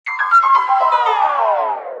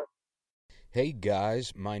Hey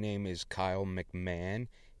guys, my name is Kyle McMahon,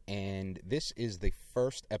 and this is the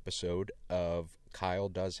first episode of Kyle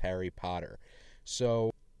Does Harry Potter.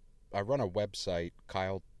 So, I run a website,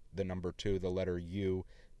 Kyle, the number 2, the letter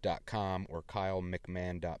U.com, or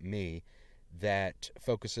KyleMcMahon.me, that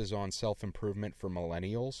focuses on self-improvement for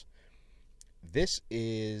millennials.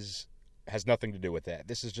 Has nothing to do with that.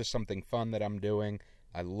 This is just something fun that I'm doing.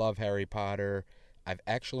 I love Harry Potter. I've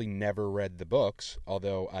actually never read the books,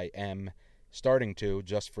 although I am starting to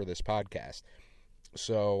just for this podcast.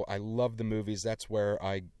 So I love the movies. That's where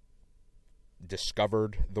I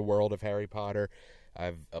discovered the world of Harry Potter.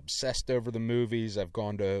 I've obsessed over the movies. I've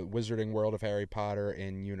gone to Wizarding World of Harry Potter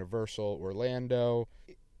in Universal Orlando.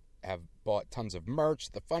 Have bought tons of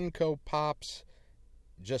merch. The Funko Pops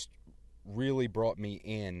just really brought me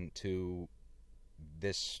into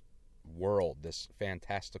this world, this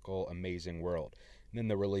fantastical, amazing world. And then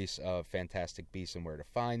the release of Fantastic Beasts and Where to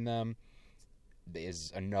Find Them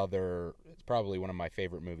is it's probably one of my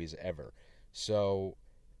favorite movies ever. So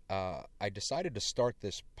I decided to start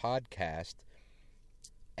this podcast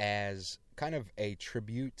as kind of a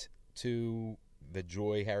tribute to the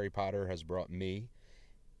joy Harry Potter has brought me.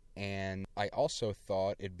 And I also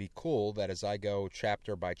thought it'd be cool that as I go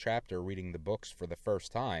chapter by chapter reading the books for the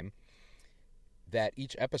first time, that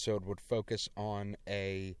each episode would focus on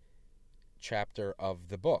a chapter of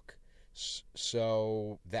the book.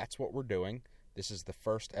 So that's what we're doing. This is the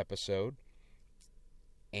first episode,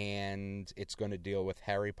 and it's going to deal with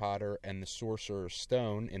Harry Potter and the Sorcerer's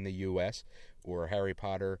Stone in the U.S., or Harry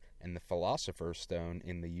Potter and the Philosopher's Stone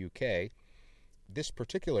in the U.K. This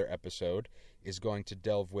particular episode is going to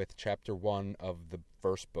delve with Chapter 1 of the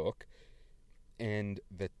first book, and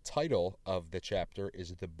the title of the chapter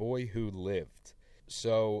is The Boy Who Lived.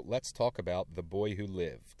 So let's talk about The Boy Who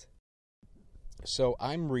Lived. So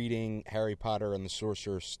I'm reading Harry Potter and the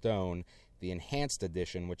Sorcerer's Stone, the enhanced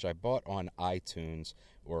edition, which I bought on iTunes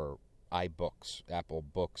or iBooks, Apple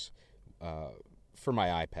Books, for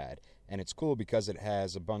my iPad. And it's cool because it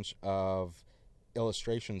has a bunch of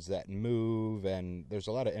illustrations that move, and there's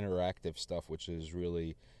a lot of interactive stuff, which is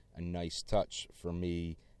really a nice touch for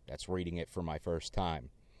me that's reading it for my first time.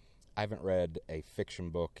 I haven't read a fiction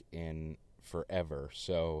book in forever,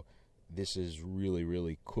 so this is really,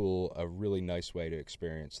 really cool, a really nice way to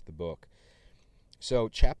experience the book. So,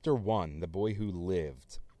 Chapter 1, The Boy Who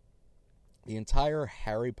Lived. The entire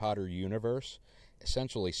Harry Potter universe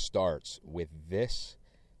essentially starts with this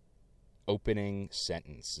opening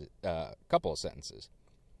sentence, couple of sentences.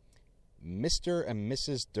 Mr. and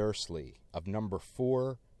Mrs. Dursley of number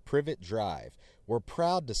 4 Privet Drive were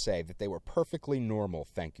proud to say that they were perfectly normal,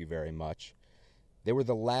 thank you very much. They were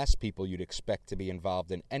the last people you'd expect to be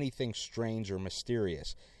involved in anything strange or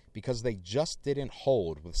mysterious, because they just didn't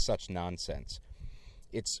hold with such nonsense.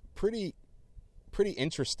 It's pretty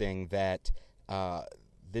interesting that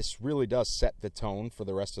this really does set the tone for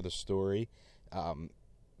the rest of the story. Mr.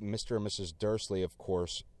 and Mrs. Dursley, of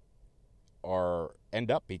course,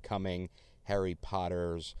 end up becoming Harry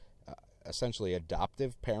Potter's essentially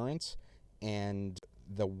adoptive parents, and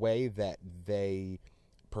the way that they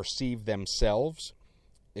perceive themselves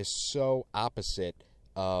is so opposite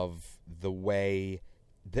of the way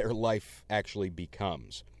their life actually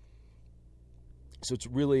becomes. So it's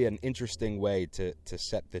really an interesting way to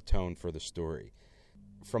set the tone for the story.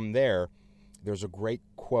 From there's a great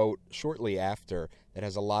quote shortly after that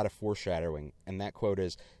has a lot of foreshadowing, and that quote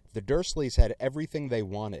is, "The Dursleys had everything they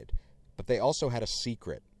wanted, but they also had a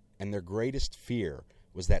secret, and their greatest fear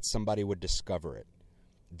was that somebody would discover it.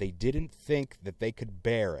 They didn't think that they could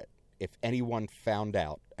bear it if anyone found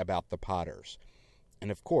out about the Potters."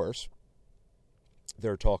 And of course,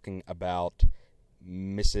 they're talking about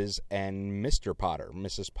Mrs. and Mr. Potter.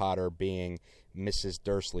 Mrs. Potter being Mrs.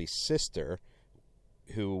 Dursley's sister,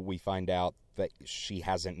 who we find out that she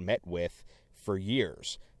hasn't met with for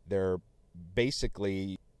years. She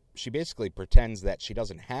basically pretends that she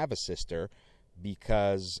doesn't have a sister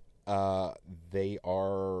because they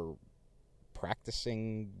are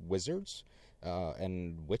practicing wizards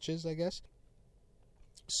and witches, I guess.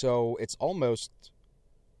 So it's almost,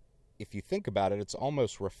 if you think about it, it's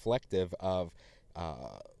almost reflective of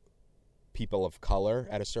people of color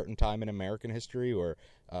at a certain time in American history, or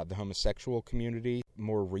the homosexual community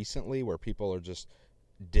more recently, where people are just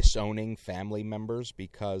disowning family members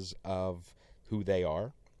because of who they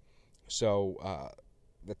are. So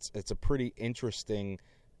it's a pretty interesting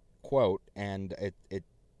quote, and it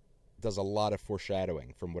does a lot of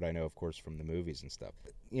foreshadowing from what I know, of course, from the movies and stuff.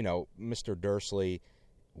 You know, Mr. Dursley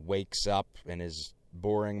wakes up in his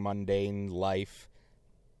boring, mundane life,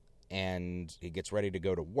 and he gets ready to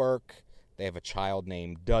go to work. They have a child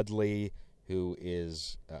named Dudley, who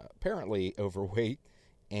is apparently overweight,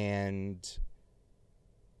 and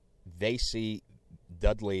they see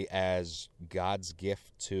Dudley as God's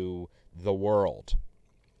gift to the world,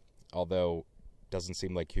 although doesn't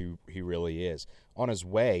seem like he really is. On his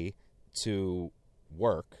way to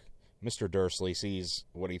work, Mr. Dursley sees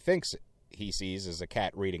what he thinks he sees as a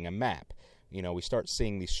cat reading a map. You know, we start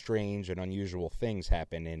seeing these strange and unusual things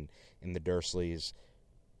happen in the Dursleys'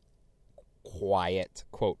 quiet,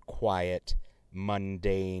 quote, quiet,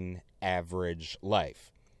 mundane, average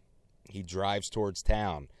life. He drives towards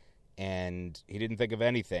town, and he didn't think of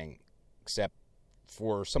anything except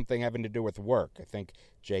for something having to do with work. I think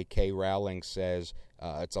J.K. Rowling says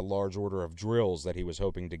it's a large order of drills that he was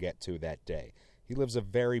hoping to get to that day. He lives a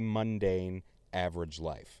very mundane, average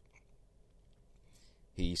life.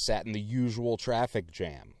 He sat in the usual traffic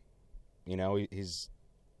jam. You know, it's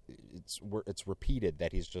repeated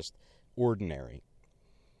that he's just ordinary.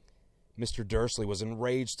 Mr. Dursley was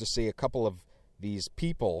enraged to see a couple of these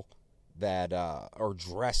people that are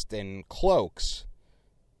dressed in cloaks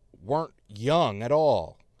weren't young at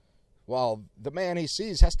all, while the man he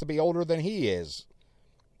sees has to be older than he is.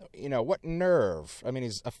 You know, what nerve. I mean,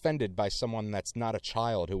 he's offended by someone that's not a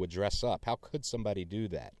child who would dress up. How could somebody do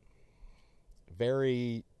that?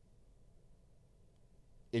 Very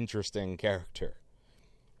interesting character.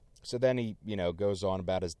 So then he, goes on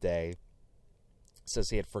about his day. Says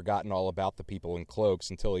he had forgotten all about the people in cloaks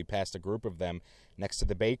until he passed a group of them next to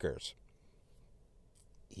the bakers.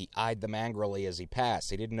 He eyed them angrily as he passed.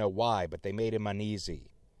 He didn't know why, but they made him uneasy,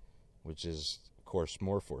 which is, of course,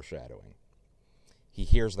 more foreshadowing. He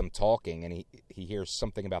hears them talking, and he hears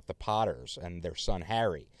something about the Potters and their son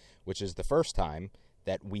Harry, which is the first time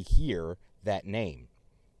that we hear that name,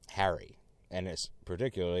 Harry. And it's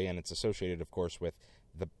associated, of course, with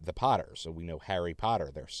the Potters. So we know Harry Potter,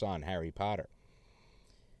 their son, Harry Potter.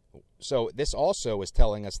 So this also is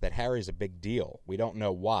telling us that Harry's a big deal. We don't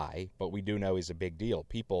know why, but we do know he's a big deal.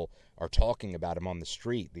 People are talking about him on the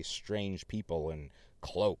street, these strange people in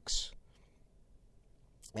cloaks.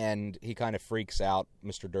 And he kind of freaks out.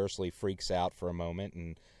 Mr. Dursley freaks out for a moment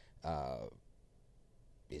and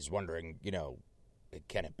is wondering,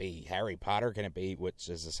 can it be Harry Potter? Can it be, which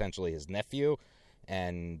is essentially his nephew?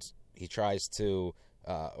 And he tries to,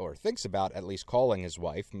 or thinks about at least calling his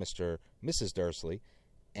wife, Mrs. Dursley,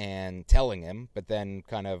 and telling him, but then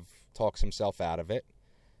kind of talks himself out of it.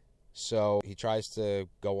 So he tries to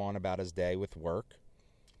go on about his day with work,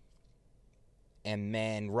 and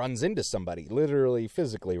then runs into somebody, literally,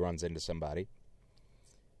 physically runs into somebody.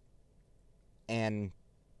 And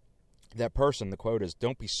that person, the quote is,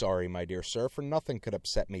 "Don't be sorry, my dear sir, for nothing could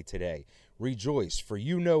upset me today. Rejoice, for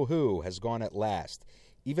you know who has gone at last.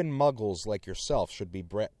 Even muggles like yourself should be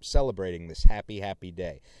celebrating this happy, happy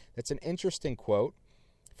day." That's an interesting quote.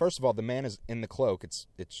 First of all, the man is in the cloak. It's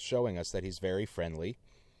showing us that he's very friendly.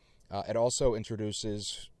 It also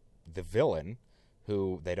introduces the villain,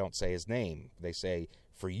 who they don't say his name. They say,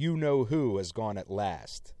 "For you know who has gone at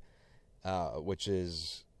last," which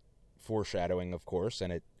is foreshadowing, of course,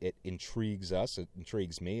 and it intrigues us. It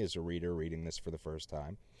intrigues me as a reader reading this for the first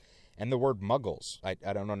time. And the word muggles,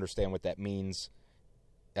 I don't understand what that means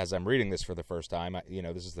as I'm reading this for the first time.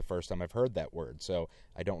 This is the first time I've heard that word, so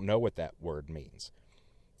I don't know what that word means.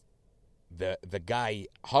 The guy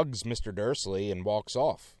hugs Mr. Dursley and walks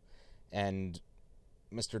off. And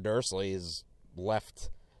Mr. Dursley is left,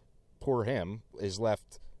 poor him, is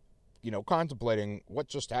left, contemplating what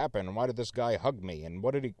just happened and why did this guy hug me and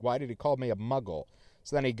why did he call me a muggle?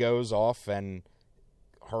 So then he goes off and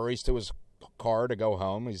hurries to his car to go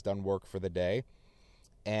home. He's done work for the day.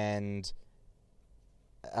 And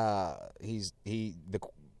the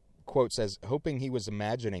quote says, hoping he was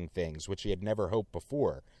imagining things which he had never hoped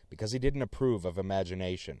before, because he didn't approve of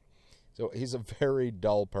imagination. So he's a very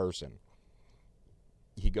dull person.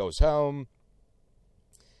 He goes home,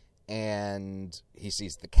 and he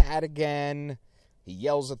sees the cat again. He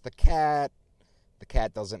yells at the cat. The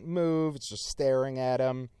cat doesn't move. It's just staring at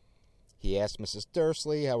him. He asks Mrs.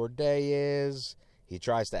 Dursley how her day is. He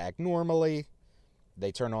tries to act normally.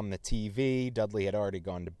 They turn on the TV. Dudley had already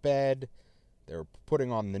gone to bed. They're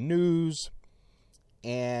putting on the news.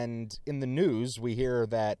 And in the news, we hear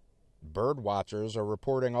that bird watchers are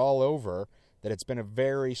reporting all over that it's been a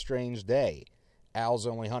very strange day. Owls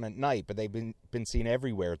only hunt at night, but they've been seen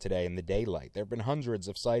everywhere today in the daylight. There have been hundreds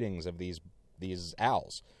of sightings of these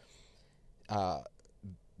owls.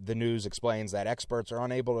 The news explains that experts are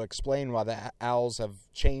unable to explain why the owls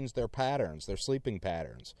have changed their patterns, their sleeping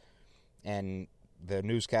patterns. And the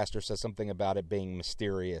newscaster says something about it being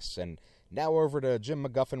mysterious. And now over to Jim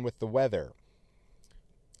McGuffin with the weather.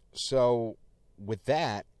 So with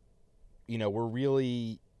that, we're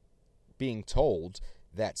really being told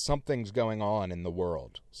that something's going on in the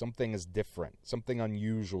world. Something is different. Something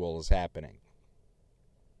unusual is happening.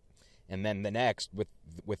 And then the next,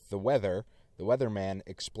 with the weather, the weatherman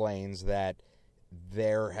explains that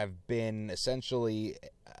there have been essentially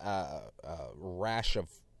a rash of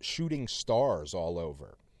shooting stars all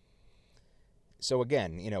over. So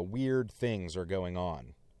again, weird things are going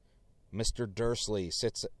on. Mr. Dursley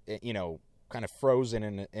sits, kind of frozen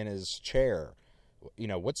in his chair.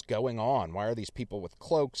 What's going on? Why are these people with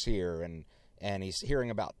cloaks here? And he's hearing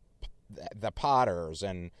about the Potters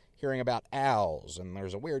and hearing about owls. And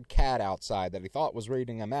there's a weird cat outside that he thought was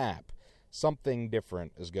reading a map. Something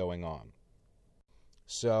different is going on.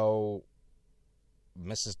 So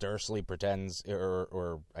Mrs. Dursley pretends,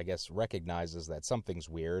 or I guess recognizes that something's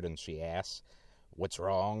weird, and she asks, "What's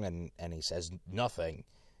wrong?" And he says, "Nothing."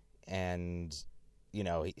 And,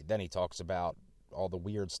 then he talks about all the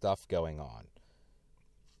weird stuff going on.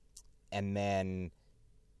 And then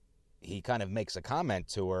he kind of makes a comment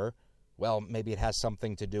to her, well, maybe it has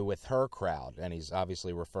something to do with her crowd. And he's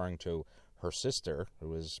obviously referring to her sister,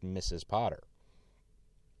 who is Mrs. Potter.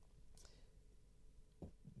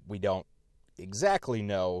 We don't exactly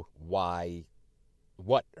know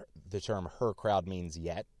what the term her crowd means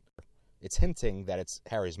yet. It's hinting that it's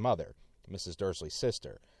Harry's mother, Mrs. Dursley's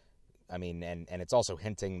sister. I mean, and it's also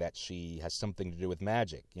hinting that she has something to do with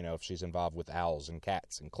magic, if she's involved with owls and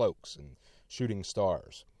cats and cloaks and shooting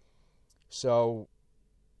stars. So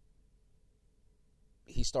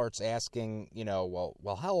he starts asking,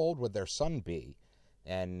 well, how old would their son be?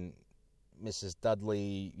 And Mrs.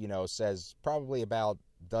 Dudley, says probably about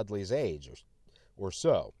Dudley's age or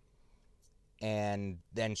so. And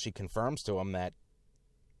then she confirms to him that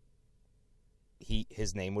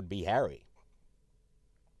his name would be Harry.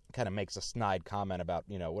 Kind of makes a snide comment about,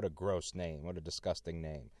 what a gross name, what a disgusting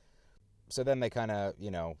name. So then they kind of,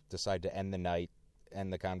 decide to end the night,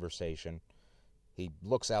 end the conversation. He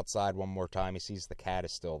looks outside one more time. He sees the cat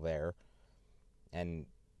is still there. And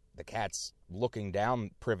the cat's looking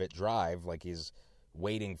down Privet Drive like he's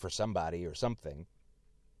waiting for somebody or something.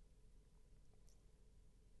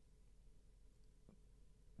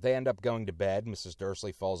 They end up going to bed. Mrs.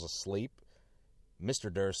 Dursley falls asleep.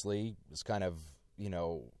 Mr. Dursley is kind of,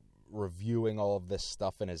 reviewing all of this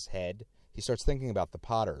stuff in his head. He starts thinking about the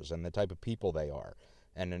Potters and the type of people they are.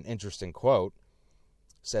 And an interesting quote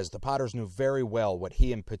says, the Potters knew very well what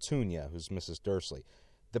he and Petunia, who's Mrs. Dursley,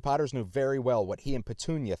 the Potters knew very well what he and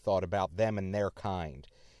Petunia thought about them and their kind.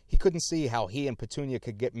 He couldn't see how he and Petunia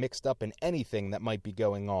could get mixed up in anything that might be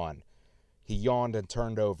going on. He yawned and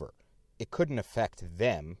turned over. It couldn't affect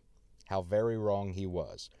them. How very wrong he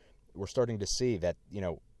was. We're starting to see that,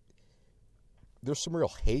 there's some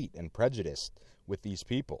real hate and prejudice with these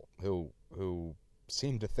people who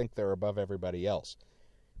seem to think they're above everybody else.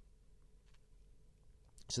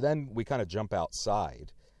 So then we kind of jump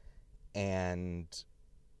outside, and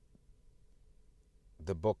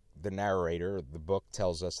the narrator of the book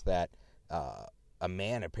tells us that a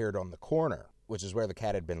man appeared on the corner, which is where the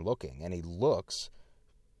cat had been looking, and he looks,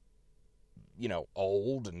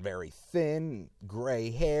 old and very thin, gray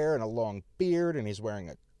hair and a long beard, and he's wearing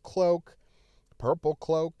a cloak, purple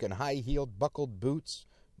cloak and high-heeled buckled boots,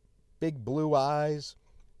 big blue eyes.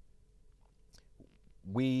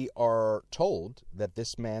 We are told that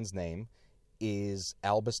this man's name is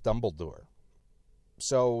Albus Dumbledore.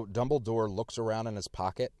 So Dumbledore looks around in his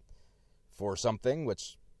pocket for something,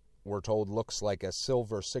 which we're told looks like a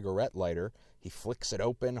silver cigarette lighter. He flicks it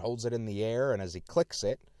open, holds it in the air, and as he clicks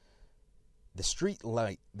it, the street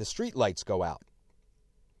lights go out.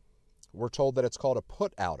 We're told that it's called a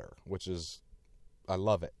put-outer, which is, I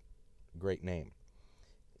love it. Great name.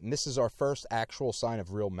 And this is our first actual sign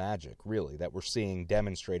of real magic, really, that we're seeing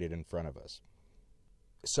demonstrated in front of us.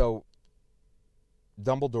 So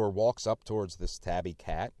Dumbledore walks up towards this tabby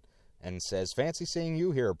cat and says, "Fancy seeing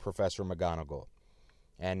you here, Professor McGonagall."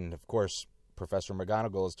 And, of course, Professor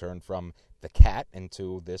McGonagall has turned from the cat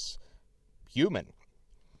into this human,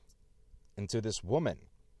 into this woman.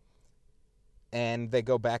 And they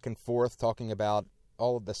go back and forth talking about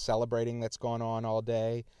all of the celebrating that's gone on all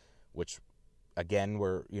day, which, again,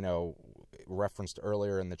 were, referenced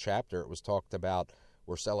earlier in the chapter. It was talked about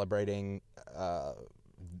we're celebrating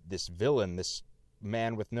this villain, this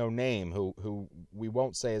man with no name, who we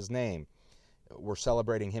won't say his name. We're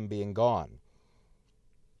celebrating him being gone.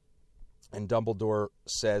 And Dumbledore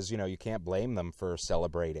says, you can't blame them for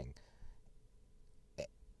celebrating.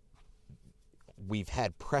 We've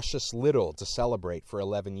had precious little to celebrate for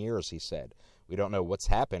 11 years, he said. We don't know what's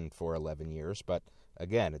happened for 11 years, but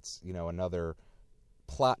again, it's, another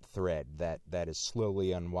plot thread that is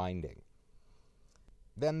slowly unwinding.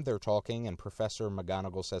 then they're talking, and Professor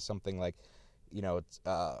McGonagall says something like, it's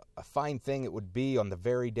a fine thing it would be on the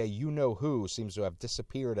very day you-know-who seems to have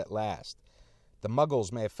disappeared at last. The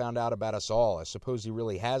Muggles may have found out about us all. I suppose he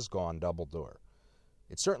really has gone, Dumbledore.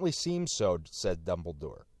 It certainly seems so, said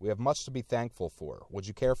Dumbledore. We have much to be thankful for. Would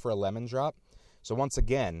you care for a lemon drop? So once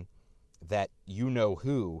again, that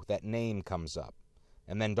you-know-who, that name comes up.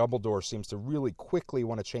 And then Dumbledore seems to really quickly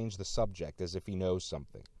want to change the subject as if he knows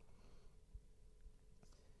something.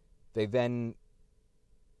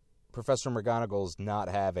 Professor McGonagall is not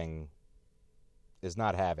having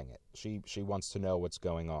it. She wants to know what's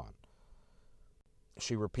going on.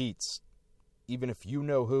 She repeats, even if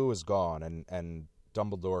you-know-who is gone, and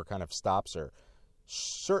Dumbledore kind of stops her.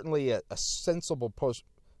 Certainly a sensible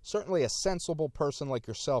person like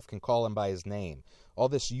yourself can call him by his name. All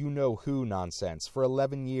this you-know-who nonsense. For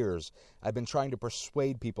 11 years, I've been trying to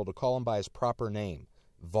persuade people to call him by his proper name,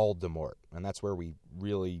 Voldemort. And that's where we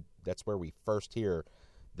first hear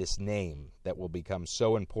this name that will become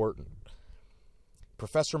so important.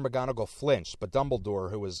 Professor McGonagall flinched, but Dumbledore,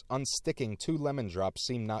 who was unsticking 2 lemon drops,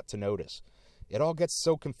 seemed not to notice. It all gets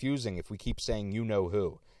so confusing if we keep saying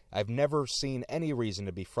you-know-who. I've never seen any reason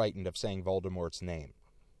to be frightened of saying Voldemort's name.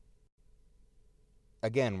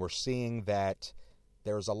 Again, we're seeing that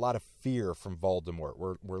there's a lot of fear from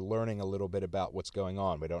Voldemort. We're learning a little bit about what's going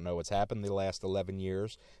on. We don't know what's happened the last 11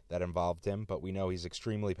 years that involved him, but we know he's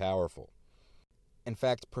extremely powerful. In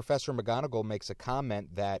fact, Professor McGonagall makes a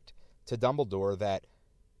comment to Dumbledore that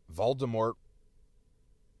Voldemort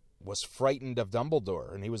was frightened of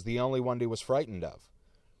Dumbledore, and he was the only one he was frightened of.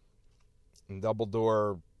 And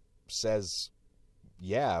Dumbledore says,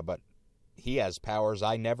 yeah, but he has powers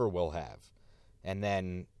I never will have. And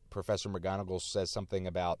then Professor McGonagall says something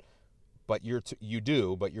about, but you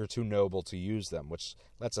do, but you're too noble to use them, which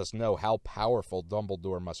lets us know how powerful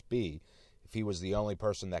Dumbledore must be if he was the only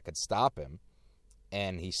person that could stop him,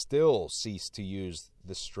 and he still ceased to use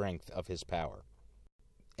the strength of his power.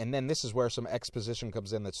 And then this is where some exposition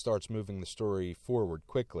comes in that starts moving the story forward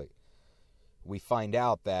quickly. We find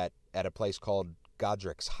out that at a place called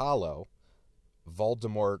Godric's Hollow,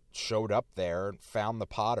 Voldemort showed up there and found the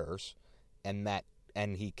Potters,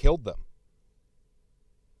 and he killed them.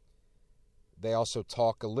 They also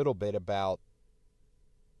talk a little bit about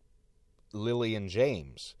Lily and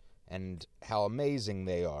James and how amazing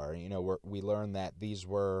they are. We learn that these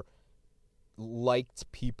were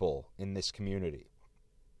liked people in this community.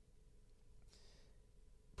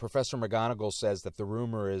 Professor McGonagall says that the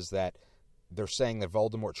rumor is that they're saying that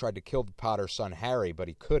Voldemort tried to kill the Potter's son Harry, but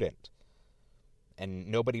he couldn't. And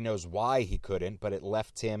nobody knows why he couldn't, but it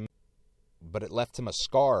left him a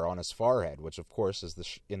scar on his forehead, which of course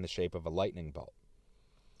is in the shape of a lightning bolt.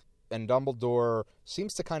 And Dumbledore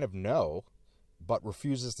seems to kind of know, but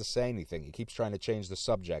refuses to say anything. He keeps trying to change the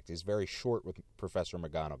subject. He's very short with Professor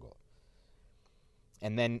McGonagall.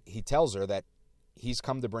 And then he tells her that he's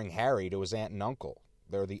come to bring Harry to his aunt and uncle.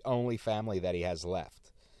 They're the only family that he has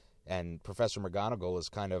left. And Professor McGonagall is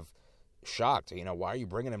kind of shocked. Why are you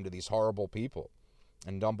bringing him to these horrible people?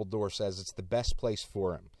 And Dumbledore says it's the best place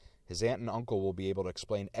for him. His aunt and uncle will be able to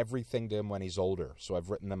explain everything to him when he's older, so I've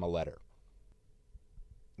written them a letter.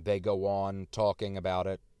 They go on talking about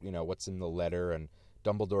it, what's in the letter, and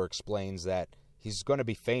Dumbledore explains that he's going to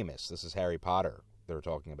be famous. This is Harry Potter they're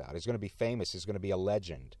talking about. He's going to be famous. He's going to be a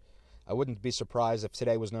legend. I wouldn't be surprised if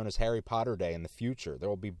today was known as Harry Potter Day in the future. There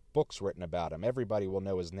will be books written about him. Everybody will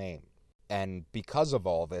know his name. And because of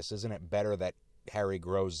all this, isn't it better that Harry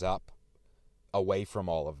grows up away from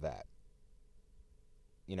all of that?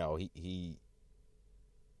 That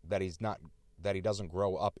he doesn't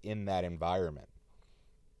grow up in that environment.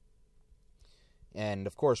 And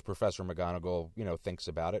of course, Professor McGonagall, thinks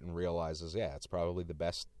about it and realizes, yeah, it's probably the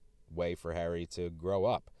best way for Harry to grow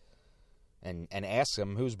up. And asks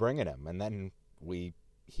him who's bringing him. And then we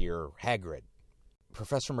hear Hagrid.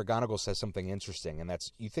 Professor McGonagall says something interesting, and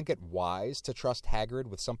that's, you think it wise to trust Hagrid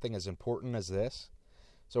with something as important as this?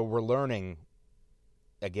 So we're learning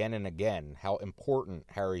again and again how important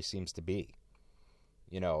Harry seems to be.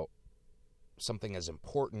 Something as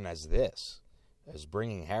important as this, as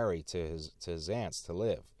bringing Harry to his aunt's to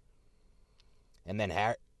live. And then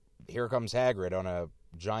here comes Hagrid on a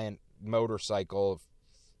giant motorcycle,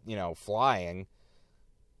 flying,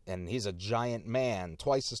 and he's a giant man,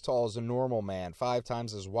 twice as tall as a normal man, 5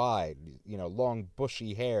 times as wide, long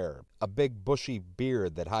bushy hair, a big bushy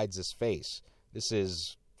beard that hides his face. This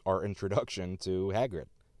is our introduction to Hagrid.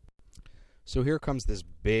 So here comes this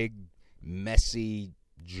big, messy,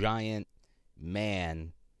 giant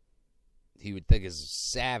man he would think is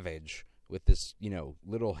savage with this,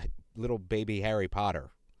 little baby Harry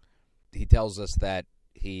Potter. He tells us that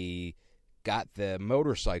he got the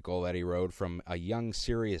motorcycle that he rode from a young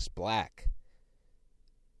Sirius Black,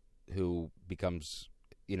 who becomes,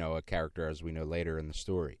 a character as we know later in the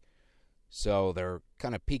story. So they're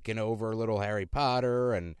kind of peeking over little Harry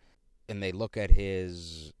Potter, and they look at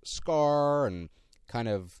his scar and kind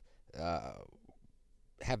of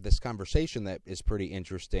have this conversation that is pretty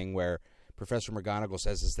interesting, where Professor McGonagall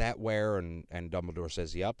says, "Is that where?" And Dumbledore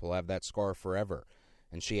says, "Yep, he'll have that scar forever."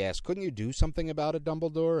 And she asks, "Couldn't you do something about it,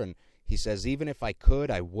 Dumbledore?" And he says, "Even if I could,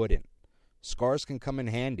 I wouldn't. Scars can come in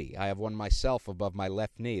handy. I have one myself above my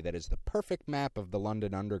left knee that is the perfect map of the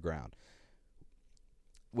London Underground."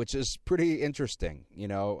 Which is pretty interesting,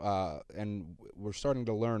 and we're starting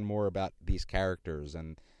to learn more about these characters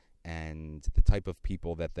and the type of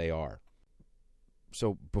people that they are.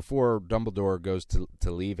 So before Dumbledore goes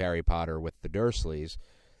to leave Harry Potter with the Dursleys,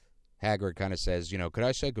 Hagrid kind of says, "Could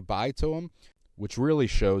I say goodbye to him?" Which really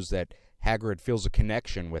shows that Hagrid feels a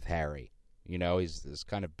connection with Harry. He's this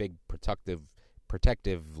kind of big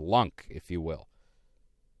protective lunk, if you will.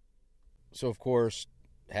 So, of course,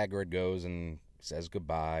 Hagrid goes and says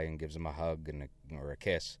goodbye and gives him a hug or a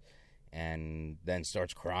kiss, and then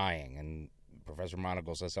starts crying. And Professor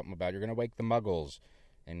McGonagall says something about, "You're going to wake the Muggles."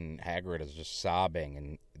 And Hagrid is just sobbing,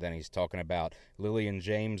 and then he's talking about Lily and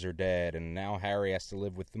James are dead, and now Harry has to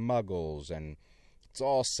live with the Muggles, and it's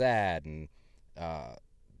all sad, and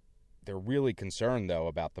they're really concerned, though,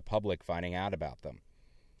 about the public finding out about them,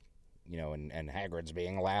 and Hagrid's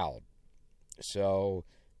being loud. So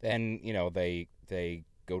then, they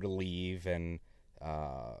go to leave, and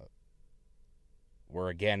we're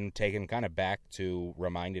again taken kind of back to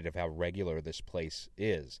reminded of how regular this place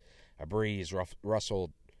is. A breeze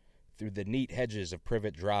rustled through the neat hedges of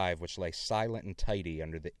Privet Drive, which lay silent and tidy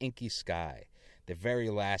under the inky sky, the very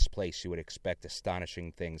last place you would expect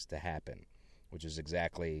astonishing things to happen, which is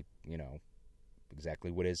exactly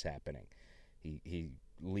what is happening. He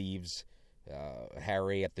leaves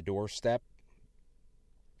Harry at the doorstep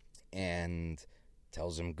and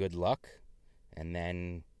tells him good luck, and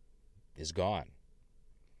then is gone.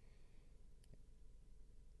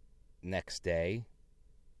 Next day,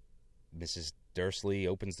 Mrs. Dursley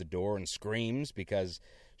opens the door and screams because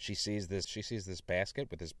she sees this basket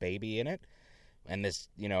with this baby in it, and this,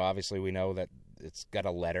 obviously we know that it's got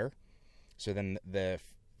a letter. So then the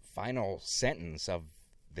final sentence of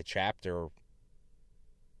the chapter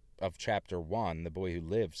 1, The Boy Who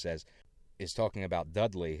Lived, is talking about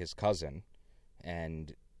Dudley, his cousin,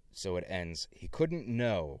 and so it ends, "He couldn't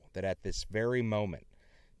know that at this very moment,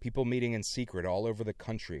 people meeting in secret all over the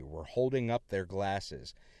country were holding up their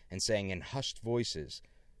glasses and saying in hushed voices,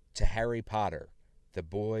 'To Harry Potter, the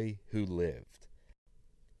boy who lived.'"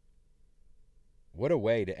 What a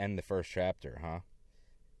way to end the first chapter, huh?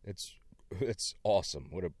 It's awesome.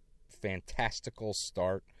 What a fantastical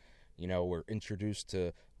start. We're introduced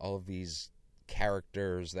to all of these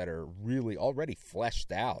characters that are really already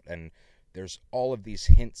fleshed out, and there's all of these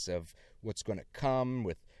hints of what's going to come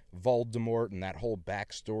with Voldemort and that whole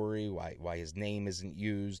backstory, why his name isn't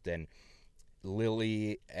used, and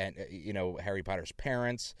Lily and Harry Potter's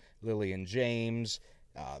parents, Lily and James.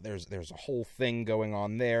 There's a whole thing going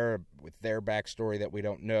on there with their backstory that we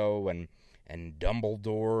don't know, and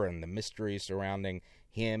Dumbledore and the mystery surrounding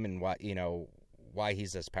him, and why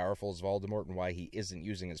he's as powerful as Voldemort and why he isn't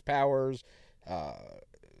using his powers,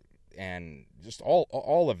 and just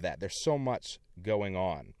all of that. There's so much going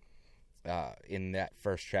on in that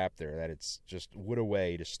first chapter that it's just what a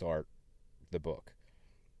way to start the book.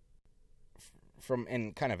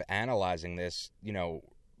 In kind of analyzing this,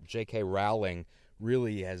 J.K. Rowling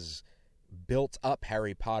really has built up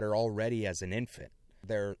Harry Potter already as an infant.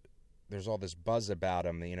 There's all this buzz about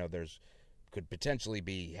him. There's could potentially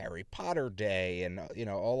be Harry Potter Day, and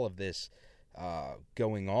all of this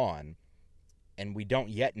going on, and we don't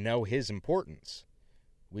yet know his importance.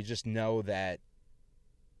 We just know that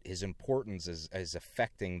his importance is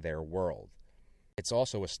affecting their world. It's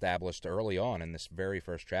also established early on in this very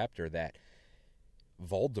first chapter that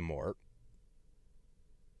Voldemort,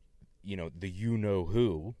 the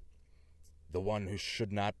you-know-who, the one who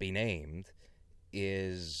should not be named,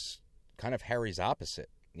 is kind of Harry's opposite.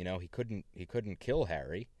 He couldn't kill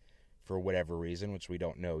Harry for whatever reason, which we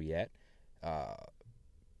don't know yet.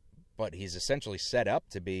 But he's essentially set up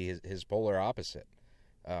to be his polar opposite.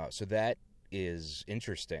 So that is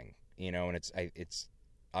interesting, and it's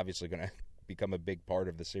obviously going to become a big part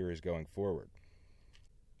of the series going forward.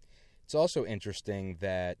 It's also interesting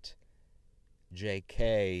that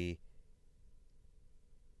J.K.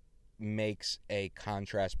 makes a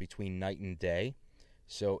contrast between night and day.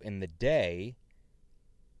 So in the day,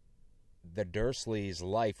 the Dursleys'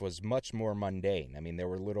 life was much more mundane. I mean, there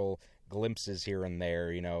were little glimpses here and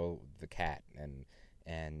there, the cat and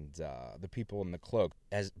the people in the cloak.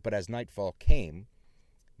 But as nightfall came,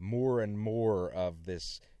 more and more of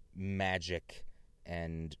this magic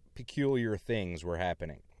and peculiar things were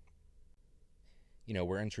happening.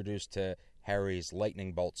 We're introduced to Harry's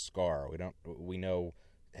lightning bolt scar. We know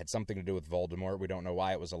it had something to do with Voldemort. We don't know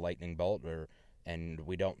why it was a lightning bolt, and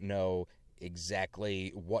we don't know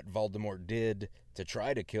exactly what Voldemort did to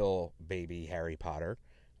try to kill baby Harry Potter.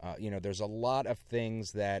 There's a lot of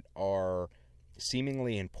things that are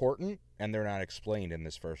seemingly important, and they're not explained in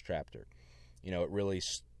this first chapter.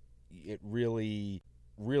 It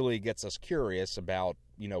really gets us curious about,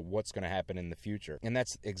 what's going to happen in the future. And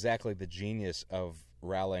that's exactly the genius of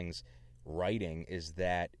Rowling's writing, is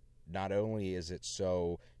that not only is it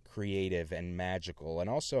so creative and magical, and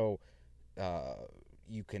also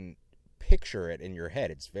you can picture it in your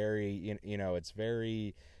head. It's very, it's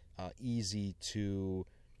very easy to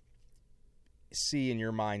see in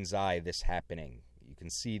your mind's eye this happening. You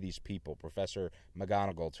can see these people. Professor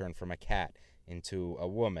McGonagall turn from a cat into a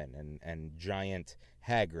woman, and giant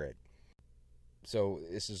Hagrid. So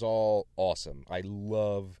this is all awesome. I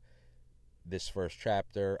love this first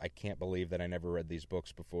chapter. I can't believe that I never read these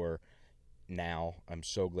books before now. I'm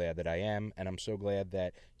so glad that I am, and I'm so glad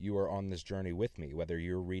that you are on this journey with me, whether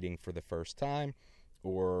you're reading for the first time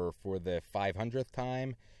or for the 500th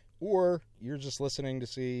time, or you're just listening to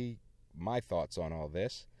see my thoughts on all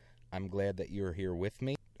this. I'm glad that you're here with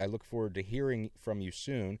me. I look forward to hearing from you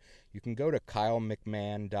soon. You can go to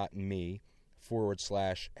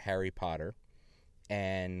kylemcmahon.me/Harry Potter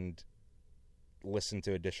and listen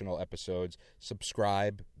to additional episodes.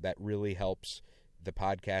 Subscribe. That really helps the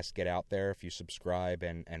podcast get out there. If you subscribe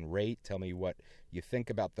and rate, tell me what you think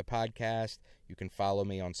about the podcast. You can follow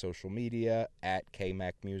me on social media at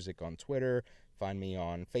KMacMusic on Twitter. Find me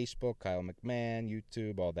on Facebook, Kyle McMahon,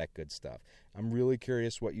 YouTube, all that good stuff. I'm really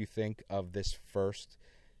curious what you think of this first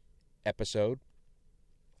episode.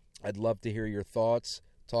 I'd love to hear your thoughts.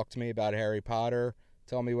 Talk to me about Harry Potter.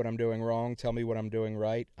 Tell me what I'm doing wrong. Tell me what I'm doing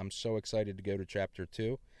right. I'm so excited to go to Chapter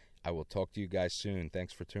 2. I will talk to you guys soon.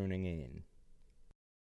 Thanks for tuning in.